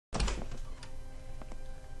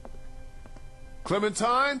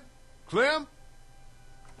Clementine? Clem?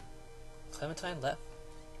 Clementine left.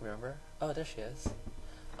 Remember? Oh, there she is.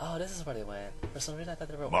 Oh, this is where they went. For some reason, I thought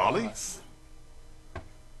they were Molly? us.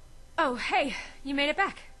 Oh, hey, you made it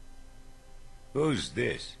back. Who's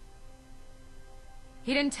this?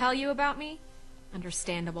 He didn't tell you about me?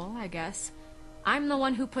 Understandable, I guess. I'm the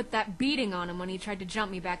one who put that beating on him when he tried to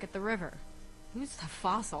jump me back at the river. Who's the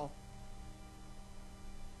fossil?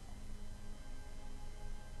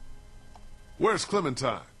 Where's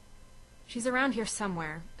Clementine? She's around here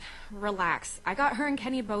somewhere. Relax. I got her and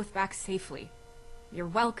Kenny both back safely. You're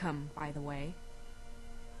welcome, by the way.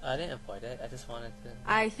 I didn't avoid it. I just wanted to...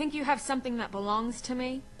 I think you have something that belongs to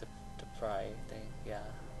me. The pry thing, yeah.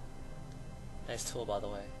 Nice tool, by the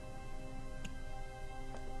way.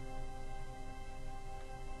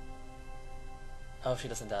 Oh, she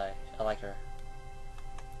doesn't die. I like her.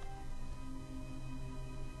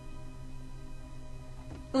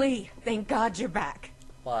 Lee, thank God you're back.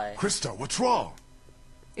 Why? Krista, what's wrong?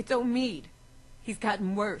 It's Omid. He's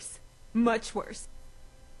gotten worse. Much worse.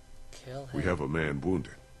 Kill him. We have a man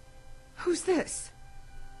wounded. Who's this?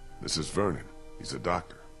 This is Vernon. He's a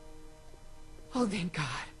doctor. Oh, thank God.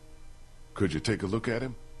 Could you take a look at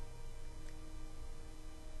him?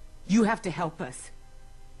 You have to help us.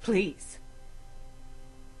 Please.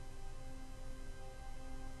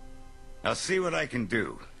 I'll see what I can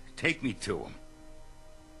do. Take me to him.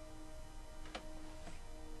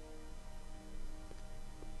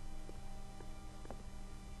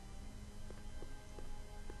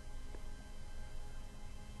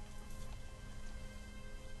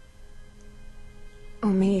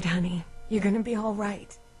 Omid, honey, you're gonna be all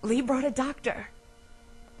right. Lee brought a doctor.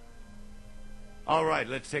 All right,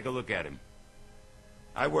 let's take a look at him.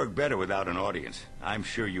 I work better without an audience. I'm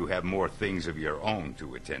sure you have more things of your own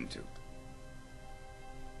to attend to.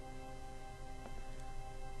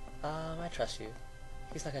 I trust you.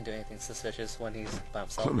 He's not gonna do anything suspicious when he's by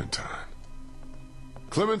himself. Clementine.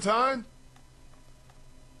 Clementine?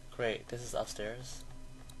 Great, this is upstairs.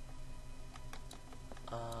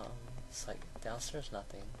 It's like downstairs,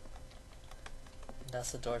 nothing.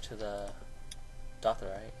 That's the door to the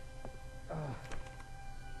doctor, right?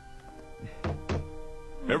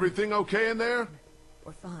 Everything okay in there?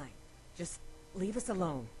 We're fine. Just leave us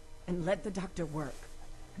alone and let the doctor work.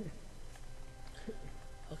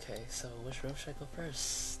 Okay, so which room should I go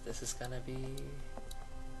first? This is gonna be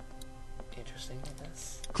interesting, I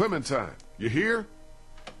guess. Clementine, you here?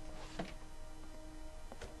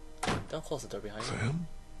 Don't close the door behind you. Clem?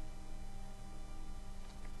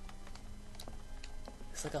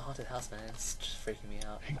 It's like a haunted house, man. It's just freaking me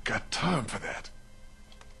out. Ain't got time for that.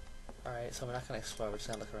 Alright, so we're not gonna explore, we're just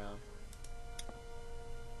gonna look around.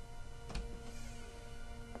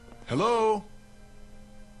 Hello?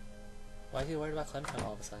 Why are you worried about Clementine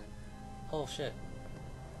all of a sudden? Oh shit.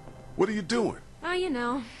 What are you doing? Oh, you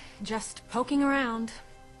know, just poking around.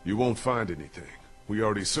 You won't find anything. We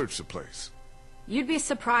already searched the place. You'd be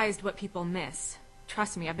surprised what people miss.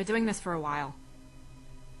 Trust me, I've been doing this for a while.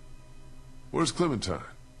 Where's Clementine?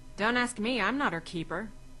 Don't ask me, I'm not her keeper.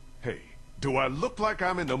 Hey, do I look like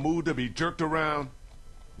I'm in the mood to be jerked around?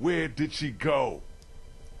 Where did she go?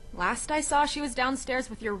 Last I saw, she was downstairs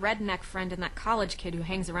with your redneck friend and that college kid who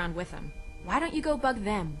hangs around with him. Why don't you go bug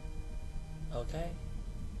them? Okay.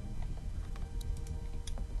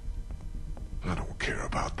 I don't care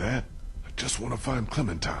about that. I just want to find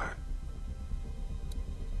Clementine.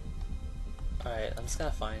 Alright, I'm just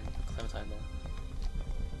gonna find Clementine then.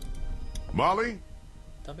 Molly?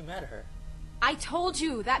 Don't be mad at her. I told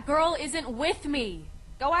you, that girl isn't with me.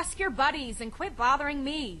 Go ask your buddies and quit bothering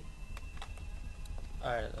me.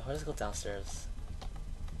 Alright, let's go downstairs.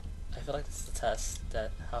 I feel like this is a test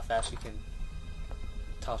that how fast you can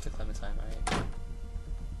talk to Clementine, right?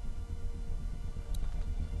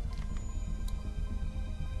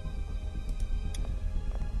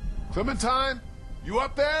 Clementine? You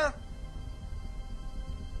up there?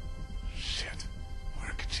 Shit.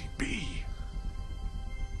 Where could she be?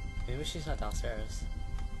 Maybe she's not downstairs.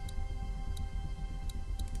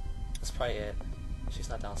 That's probably it. She's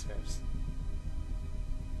not downstairs.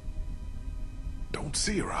 Don't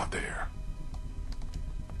see her out there.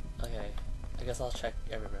 Okay, I guess I'll check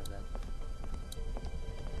every room then.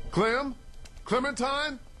 Clem?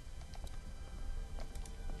 Clementine?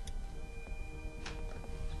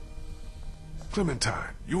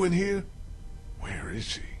 Clementine, you in here? Where is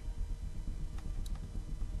she?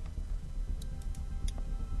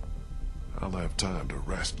 I'll have time to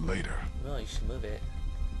rest later. No, you should move it.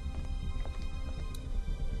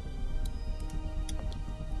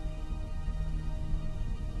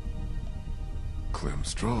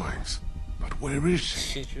 Clem's drawings. But where is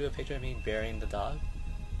she? She drew a picture of me burying the dog.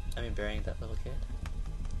 I mean, burying that little kid.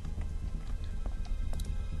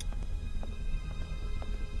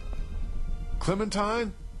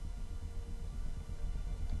 Clementine?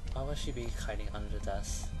 Why would she be hiding under the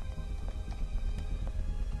desk?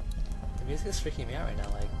 The music is freaking me out right now,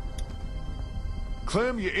 like...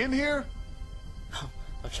 Clem, you in here?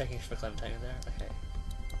 I'm checking for Clementine in there? Okay.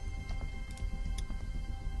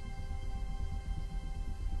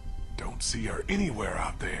 Don't see her anywhere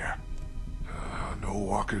out there. No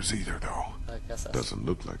walkers either, though. I guess that's... Doesn't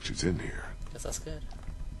look like she's in here. Guess that's good.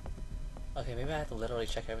 Okay, maybe I have to literally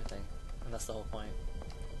check everything. And that's the whole point.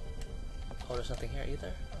 Oh, there's nothing here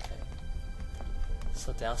either? Okay.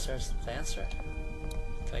 So downstairs, the answer?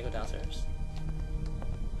 Can I go downstairs?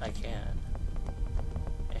 I can.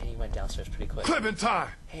 And he went downstairs pretty quick. Clementine!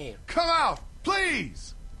 Hey, Come out,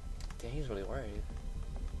 please! dang, he's really worried.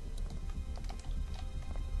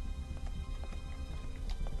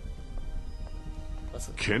 What's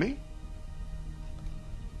it? Kenny?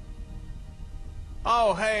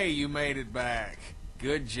 Oh, hey, you made it back.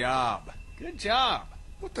 Good job. Good job.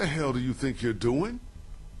 What the hell do you think you're doing?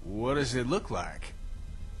 What does it look like?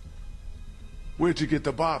 Where'd you get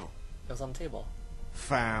the bottle? It was on the table.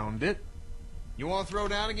 Found it. You want to throw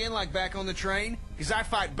down again like back on the train? Because I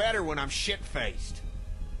fight better when I'm shit-faced.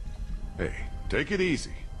 Hey, take it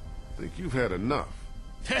easy. Think you've had enough.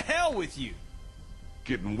 To hell with you.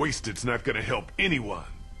 Getting wasted's not gonna help anyone.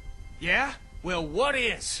 Yeah? Well, what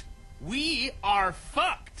is? We are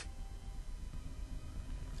fucked.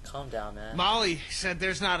 Calm down, man. Molly said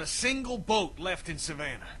there's not a single boat left in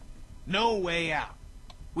Savannah. No way out.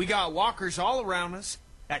 We got walkers all around us.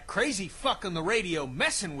 That crazy fuck on the radio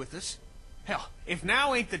messing with us. Hell, if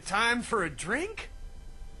now ain't the time for a drink?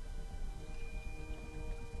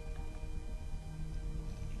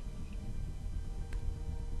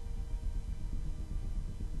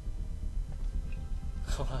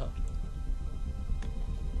 Wow.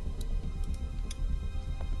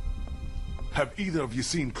 Have either of you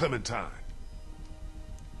seen Clementine?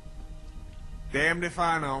 Damned if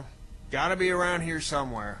I know. Gotta be around here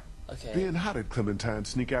somewhere. Okay. Ben, how did Clementine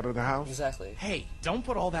sneak out of the house? Exactly. Hey, don't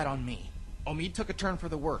put all that on me. Omid took a turn for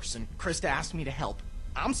the worse, and Krista asked me to help.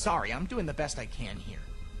 I'm sorry, I'm doing the best I can here.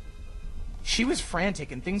 She was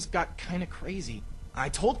frantic, and things got kinda crazy. I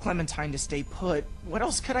told Clementine to stay put. What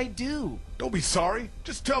else could I do? Don't be sorry.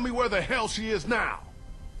 Just tell me where the hell she is now.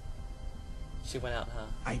 She went out, huh?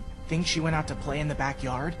 I think she went out to play in the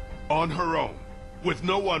backyard. On her own. With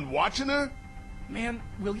no one watching her? Man,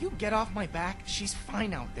 will you get off my back? She's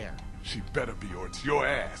fine out there. She better be, or it's your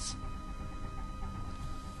ass.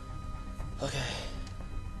 Okay.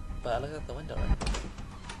 But I look out the window, right?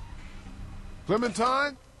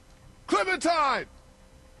 Clementine? Clementine!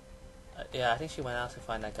 Yeah, I think she went out to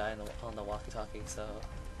find that guy on the walkie-talkie, so...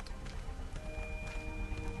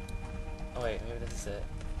 Oh wait, maybe this is it.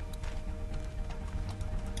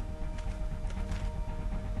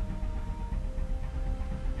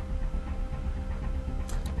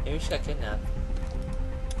 Maybe she got kidnapped.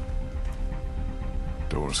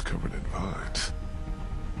 Door's covered in vines.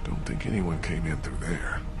 Don't think anyone came in through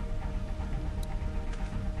there.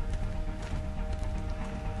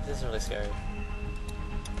 This is really scary.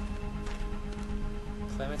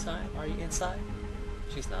 Clementine, are you inside?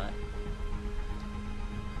 She's not.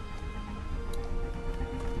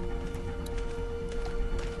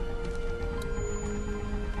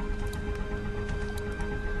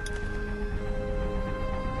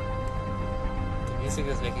 The music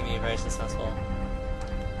is making me very successful.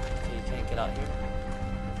 Okay, you can't get out here.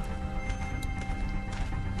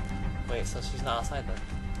 Wait, so she's not outside then?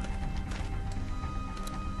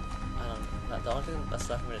 I don't know. The only thing that's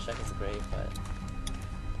left for me to check is the grave, but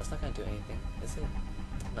that's not gonna do anything, is it?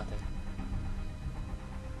 Nothing.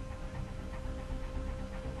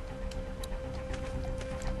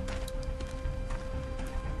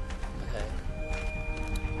 Okay.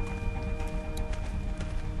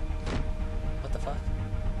 What the fuck?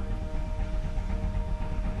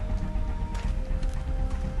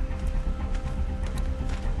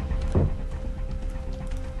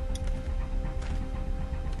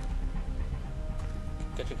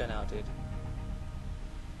 Get your gun out, dude.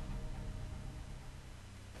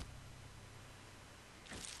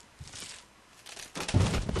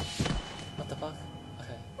 What the fuck?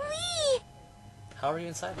 Okay. How are you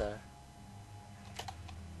inside there?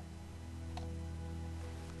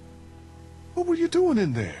 What were you doing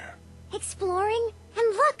in there? Exploring?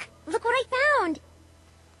 And look! Look what I found!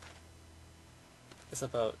 It's a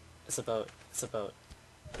boat. It's a boat. It's a boat.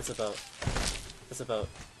 It's a boat. It's a boat.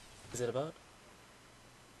 Is it a boat?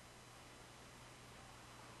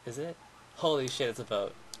 Is it? Holy shit, it's a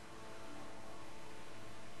boat.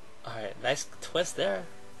 Alright, nice twist there.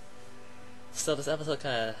 Still, this episode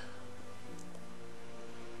kinda...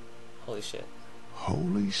 Holy shit.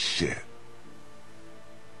 Holy shit.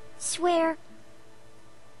 Swear.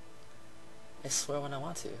 I swear when I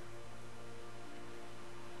want to.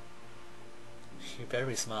 You better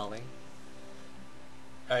be smiling.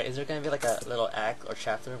 Alright, is there gonna be like a little act or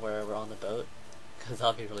chapter where we're on the boat? Because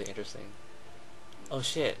that'll be really interesting. Oh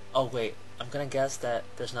shit. Oh wait, I'm gonna guess that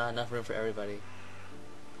there's not enough room for everybody.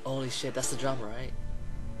 Holy shit, that's the drama, right?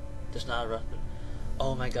 There's not enough.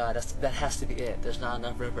 Oh my god, that has to be it. There's not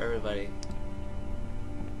enough room for everybody.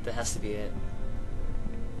 That has to be it.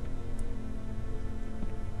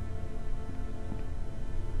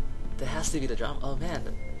 That has to be the drama. Oh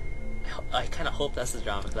man, I kind of hope that's the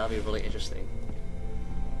drama, because that'll be really interesting.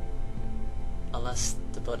 Unless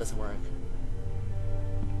the boat doesn't work.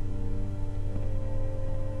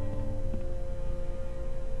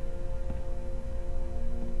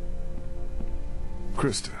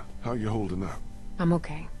 Krista, how you holding up? I'm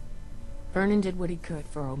okay. Vernon did what he could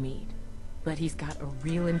for Omid, but he's got a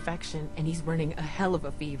real infection and he's running a hell of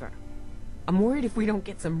a fever. I'm worried if we don't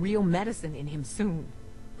get some real medicine in him soon.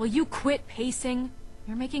 Will you quit pacing?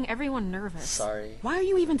 You're making everyone nervous. Sorry. Why are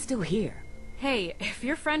you even still here? Hey, if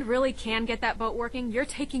your friend really can get that boat working, you're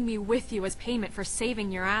taking me with you as payment for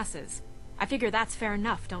saving your asses. I figure that's fair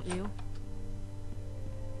enough, don't you?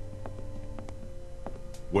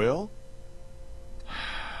 Well?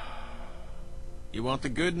 You want the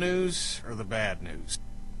good news or the bad news?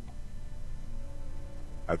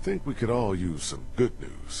 I think we could all use some good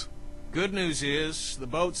news. Good news is, the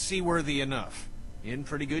boat's seaworthy enough. In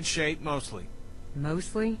pretty good shape, mostly.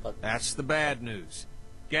 Mostly? That's the bad news.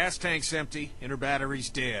 Gas tank's empty, and her battery's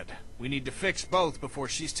dead. We need to fix both before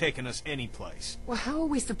she's taking us anyplace. Well, how are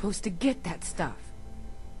we supposed to get that stuff?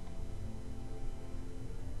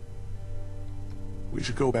 We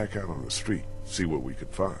should go back out on the street, see what we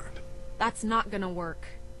could find. That's not gonna work.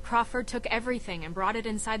 Crawford took everything and brought it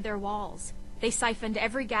inside their walls. They siphoned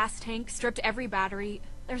every gas tank, stripped every battery.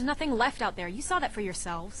 There's nothing left out there. You saw that for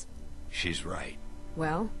yourselves. She's right.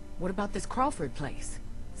 Well, what about this Crawford place?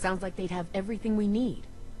 Sounds like they'd have everything we need.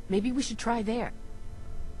 Maybe we should try there.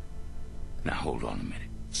 Now hold on a minute.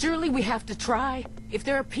 Surely we have to try. If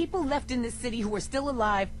there are people left in this city who are still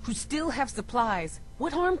alive, who still have supplies,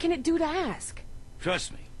 what harm can it do to ask?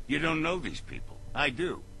 Trust me, you don't know these people. I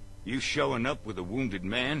do. You showing up with a wounded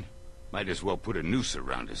man, might as well put a noose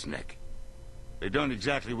around his neck. They don't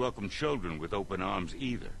exactly welcome children with open arms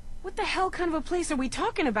either. What the hell kind of a place are we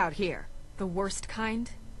talking about here? The worst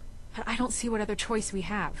kind? But I don't see what other choice we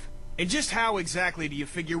have. And just how exactly do you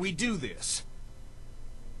figure we do this?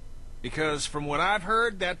 Because from what I've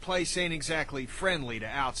heard, that place ain't exactly friendly to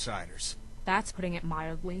outsiders. That's putting it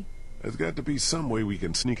mildly. There's got to be some way we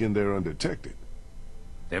can sneak in there undetected.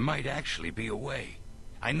 There might actually be a way.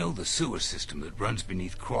 I know the sewer system that runs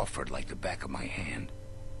beneath Crawford like the back of my hand.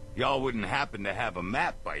 Y'all wouldn't happen to have a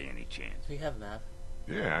map by any chance? We have a map.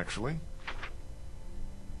 Yeah, actually.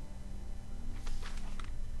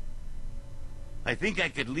 I think I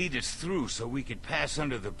could lead us through so we could pass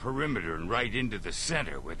under the perimeter and right into the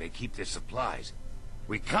center where they keep their supplies.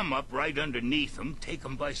 We come up right underneath them, take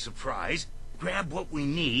them by surprise, grab what we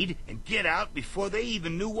need, and get out before they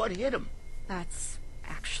even knew what hit them. That's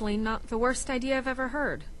actually not the worst idea I've ever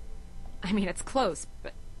heard. I mean, it's close,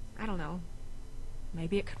 but I don't know.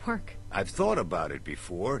 Maybe it could work. I've thought about it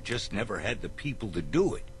before, just never had the people to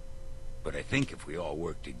do it. But I think if we all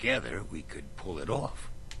work together, we could pull it off.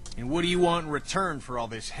 And what do you want in return for all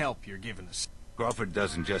this help you're giving us? Crawford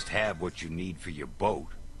doesn't just have what you need for your boat.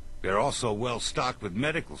 They're also well stocked with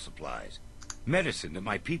medical supplies. Medicine that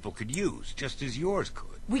my people could use, just as yours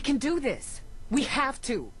could. We can do this. We have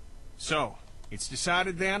to. So, it's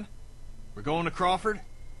decided then? We're going to Crawford?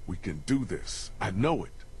 We can do this. I know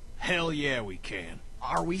it. Hell yeah, we can.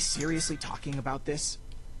 Are we seriously talking about this?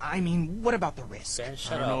 I mean, what about the risk? Ben, I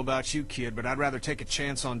shut don't know up. about you, kid, but I'd rather take a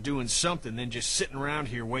chance on doing something than just sitting around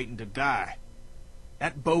here waiting to die.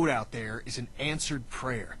 That boat out there is an answered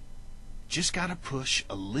prayer. Just gotta push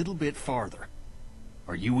a little bit farther.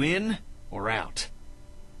 Are you in or out?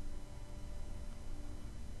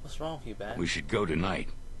 What's wrong with you, Ben? We should go tonight,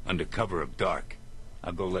 under cover of dark.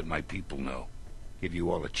 I'll go let my people know. Give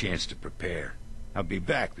you all a chance to prepare. I'll be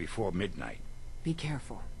back before midnight. Be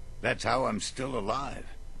careful. That's how I'm still alive.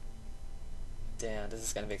 Damn, this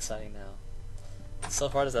is gonna be exciting now. So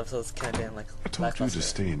far, this episode's kind of been like I told you to lackluster.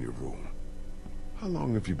 stay in your room. How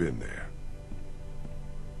long have you been there?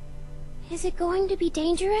 Is it going to be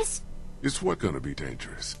dangerous? It's what gonna be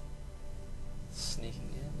dangerous? Sneaking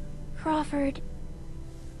in. Crawford.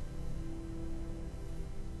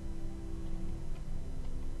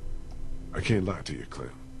 I can't lie to you,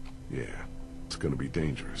 Clem. Yeah, it's gonna be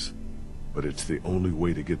dangerous. But it's the only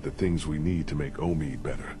way to get the things we need to make Omid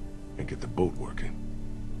better and get the boat working.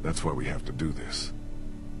 That's why we have to do this.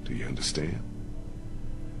 Do you understand?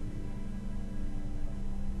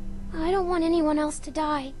 I don't want anyone else to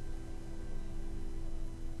die.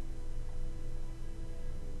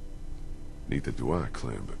 Neither do I,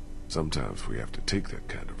 Clem, but sometimes we have to take that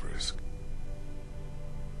kind of risk.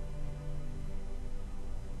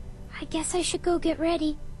 I guess I should go get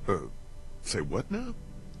ready. Say what now?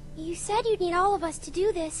 You said you'd need all of us to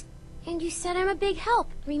do this, and you said I'm a big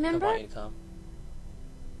help, I remember? want you to come.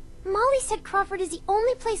 Molly said Crawford is the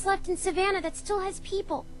only place left in Savannah that still has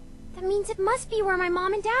people. That means it must be where my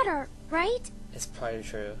mom and dad are, right? It's probably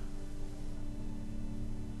true.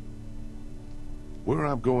 Where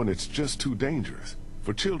I'm going, it's just too dangerous.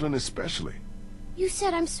 For children especially. You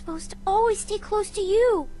said I'm supposed to always stay close to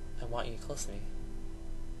you. I want you close to me.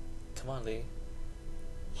 Come on, Lee.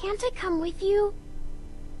 Can't I come with you?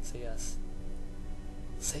 Say yes.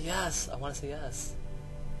 Say yes! I want to say yes.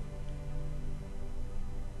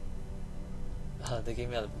 They gave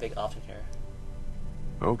me a big option here.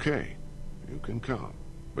 Okay, you can come.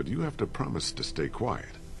 But you have to promise to stay quiet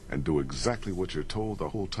and do exactly what you're told the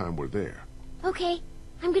whole time we're there. Okay,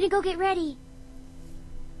 I'm gonna go get ready.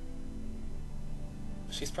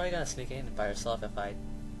 She's probably gonna sneak in by herself if I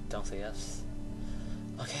don't say yes.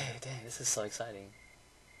 Okay, dang, this is so exciting.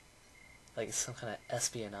 Like it's some kind of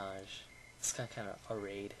espionage. It's kind of a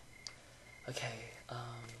raid. Okay,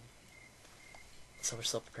 so we're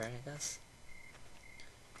still preparing, I guess.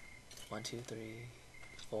 1, 2, 3,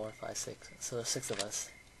 4, 5, 6. So there's 6 of us.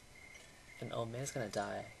 And Omid's gonna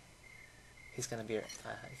die. He's gonna be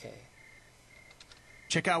okay.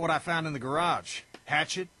 Check out what I found in the garage.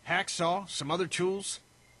 Hatchet, hacksaw, some other tools.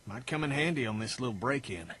 Might come in handy on this little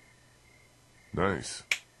break-in. Nice.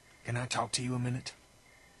 Can I talk to you a minute?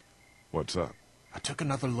 What's up? I took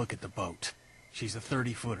another look at the boat. She's a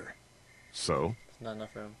 30-footer. So? Not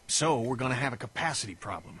enough room. So, we're gonna have a capacity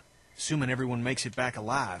problem. Assuming everyone makes it back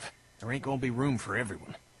alive, there ain't gonna be room for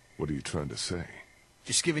everyone. What are you trying to say?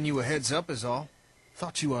 Just giving you a heads up is all.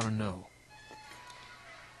 Thought you ought to know.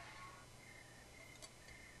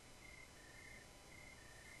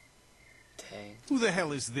 Dang. Who the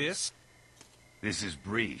hell is this? This is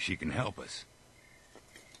Bree. She can help us.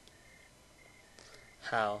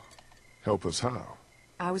 How? Help us how?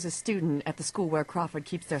 I was a student at the school where Crawford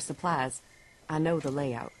keeps their supplies. I know the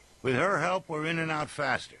layout. With her help, we're in and out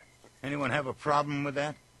faster. Anyone have a problem with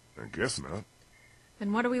that? I guess not.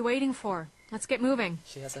 Then what are we waiting for? Let's get moving.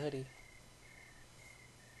 She has a hoodie.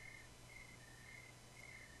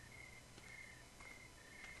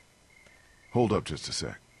 Hold up just a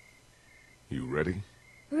sec. You ready?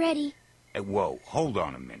 Ready. Hey, whoa, hold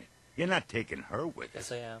on a minute. You're not taking her with us.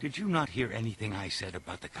 Yes, I am. Did you not hear anything I said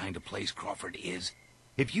about the kind of place Crawford is?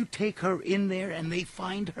 If you take her in there and they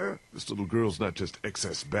find her... This little girl's not just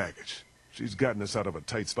excess baggage. She's gotten us out of a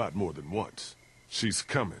tight spot more than once. She's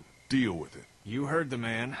coming. Deal with it. You heard the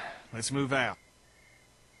man. Let's move out.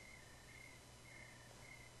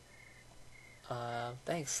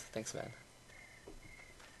 Thanks. Thanks, man.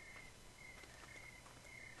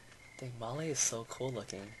 Dang, Molly is so cool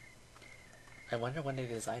looking. I wonder when they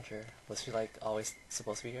designed her. Was she, like, always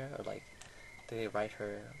supposed to be here? Or, like, did they write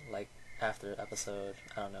her, like, after episode,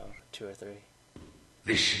 I don't know, 2 or 3?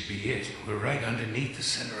 This should be it. We're right underneath the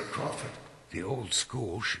center of Crawford. The old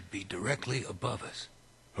school should be directly above us.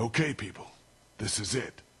 Okay, people. This is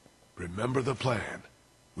it. Remember the plan.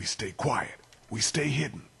 We stay quiet, we stay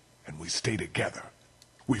hidden, and we stay together.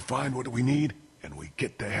 We find what we need, and we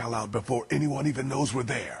get the hell out before anyone even knows we're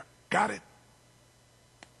there. Got it?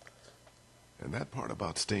 And that part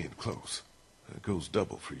about staying close, that goes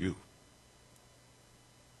double for you.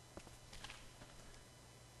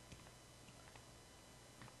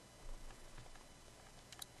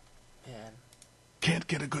 Man. Can't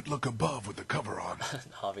get a good look above with the cover on.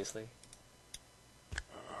 Obviously.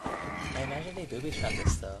 I imagine they booby-trapped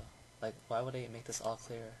this, though. Like, why would they make this all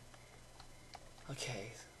clear?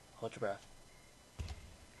 Okay, hold your breath.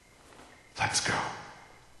 Let's go.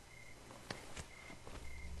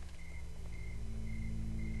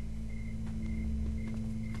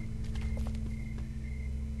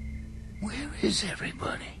 Where is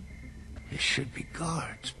everybody? There should be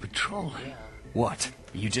guards patrolling. Yeah. What?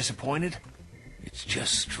 Are you disappointed? It's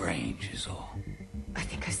just strange is all. I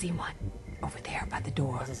think I see one. Over there by the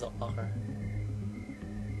door. This is Walker.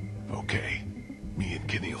 Okay. Me and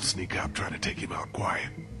Kenny will sneak out, try to take him out quiet.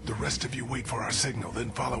 The rest of you wait for our signal, then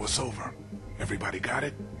follow us over. Everybody got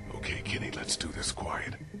it? Okay, Kenny, let's do this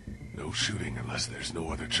quiet. No shooting unless there's no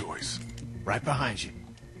other choice. Right behind you.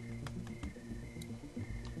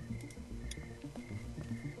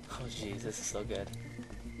 Oh jeez, this is so good.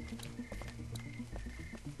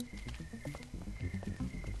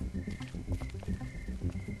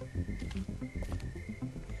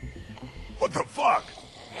 What the fuck?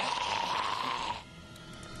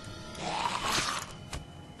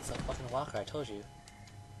 It's a fucking walker, I told you.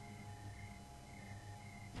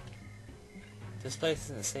 This place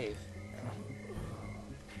isn't safe.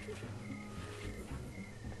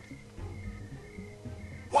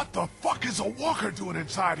 What the fuck is a walker doing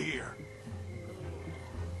inside here?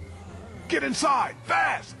 Get inside,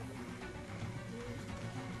 fast!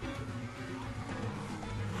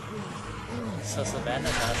 So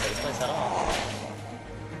Savannah's not a safe place at all.